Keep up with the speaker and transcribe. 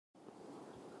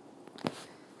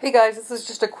Hey guys, this is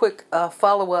just a quick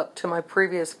follow-up to my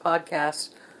previous podcast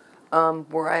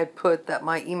where I had put that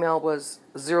my email was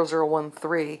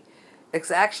 0013.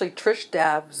 It's actually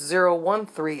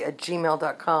trishdav013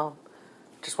 @gmail.com.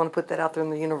 Just want to put that out there in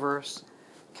the universe.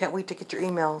 Can't wait to get your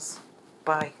emails.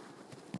 Bye.